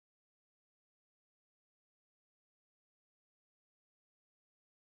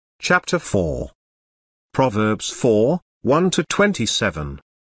Chapter 4. Proverbs 4, 1-27.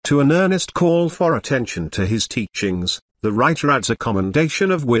 To an earnest call for attention to his teachings, the writer adds a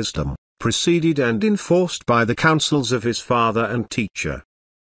commendation of wisdom, preceded and enforced by the counsels of his father and teacher.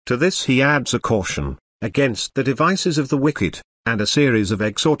 To this he adds a caution against the devices of the wicked, and a series of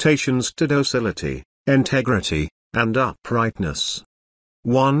exhortations to docility, integrity, and uprightness.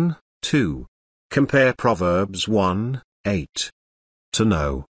 1, 2. Compare Proverbs 1, 8. To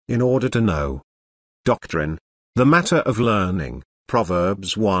know, in order to know. Doctrine, the matter of learning,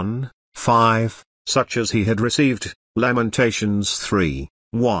 Proverbs 1, 5, such as he had received, Lamentations 3,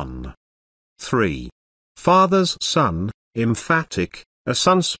 1. 3. Father's son, emphatic, a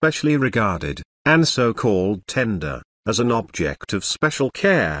son specially regarded, and so called tender, as an object of special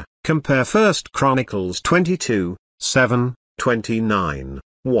care, compare 1 Chronicles 22, 7, 29,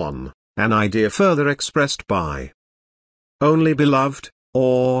 1, an idea further expressed by only beloved,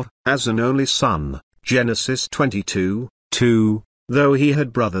 or, as an only son, Genesis 22, 2, though he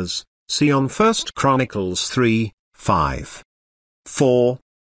had brothers, see on 1 Chronicles 3, 5. 4.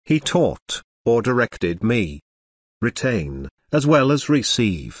 He taught, or directed me. Retain, as well as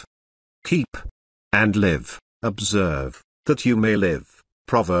receive. Keep. And live, observe, that you may live,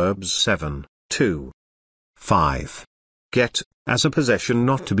 Proverbs 7, 2. 5. Get, as a possession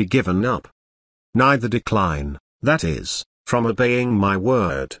not to be given up. Neither decline, that is, from obeying my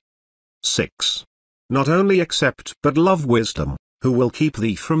word. 6. Not only accept but love wisdom, who will keep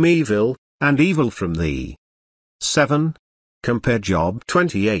thee from evil, and evil from thee. 7. Compare Job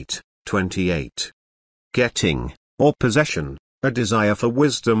 28, 28. Getting, or possession, a desire for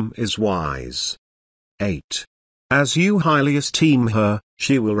wisdom is wise. 8. As you highly esteem her,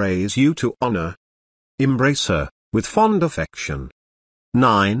 she will raise you to honor. Embrace her, with fond affection.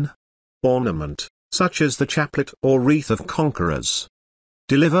 9. Ornament, such as the chaplet or wreath of conquerors.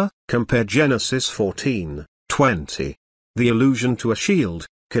 Deliver, compare Genesis 14, 20. The allusion to a shield,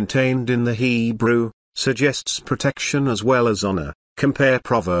 contained in the Hebrew, suggests protection as well as honor, compare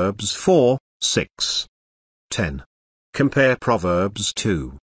Proverbs 4, 6. 10. Compare Proverbs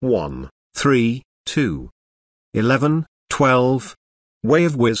 2, 1, 3, 2. 11, 12. Way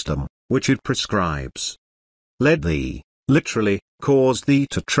of wisdom, which it prescribes. Led thee, literally, caused thee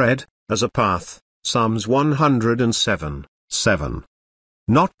to tread, as a path, Psalms 107, 7.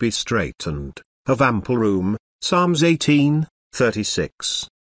 Not be straitened, have ample room, Psalms 18, 36.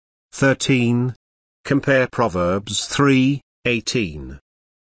 13. Compare Proverbs 3, 18.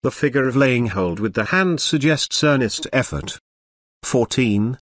 The figure of laying hold with the hand suggests earnest effort.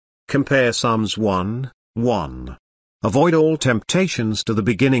 14. Compare Psalms 1, 1. Avoid all temptations to the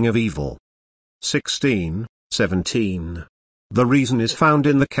beginning of evil. 16, 17. The reason is found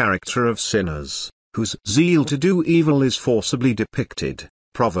in the character of sinners, whose zeal to do evil is forcibly depicted,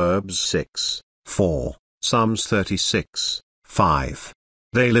 Proverbs 6, 4, Psalms 36, 5.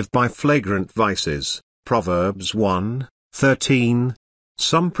 They live by flagrant vices, Proverbs 1, 13.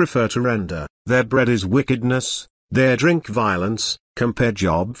 Some prefer to render, their bread is wickedness, their drink violence, compare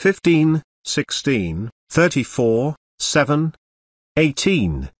Job 15, 16, 34, 7,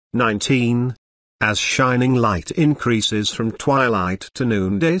 18, 19. As shining light increases from twilight to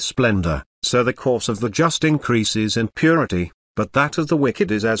noonday splendor, so the course of the just increases in purity, but that of the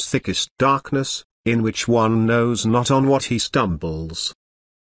wicked is as thickest darkness, in which one knows not on what he stumbles.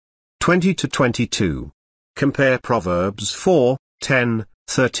 20-22. Compare Proverbs 4, 10,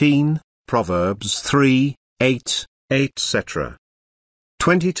 13, Proverbs 3, 8, etc.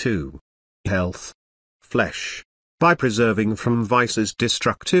 22. Health. Flesh. By preserving from vices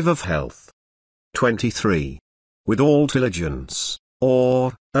destructive of health. 23. With all diligence,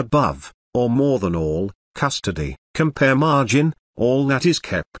 or, above, or more than all, custody, compare margin, all that is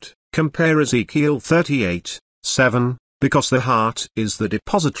kept, compare Ezekiel 38, 7, because the heart is the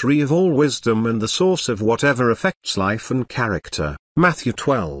depository of all wisdom and the source of whatever affects life and character, Matthew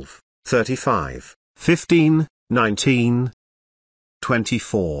 12, 35, 15, 19.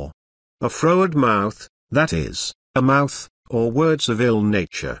 24. A froward mouth, that is, a mouth, or words of ill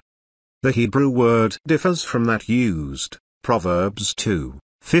nature. The Hebrew word differs from that used, Proverbs 2,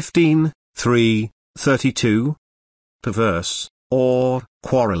 15, 3, 32. Perverse, or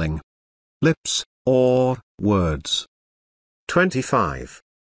quarreling. Lips, or words. 25.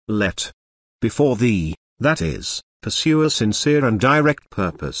 Let. Before thee, that is, pursue a sincere and direct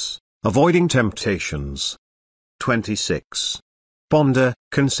purpose, avoiding temptations. 26. Ponder,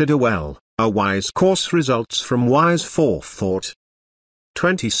 consider well, a wise course results from wise forethought.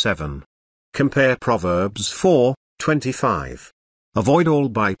 27. Compare Proverbs 4, 25. Avoid all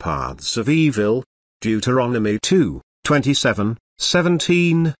bypaths of evil, Deuteronomy 2, 27,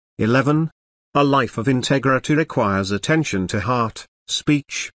 17, 11. A life of integrity requires attention to heart,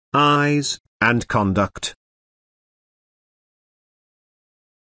 speech, eyes, and conduct.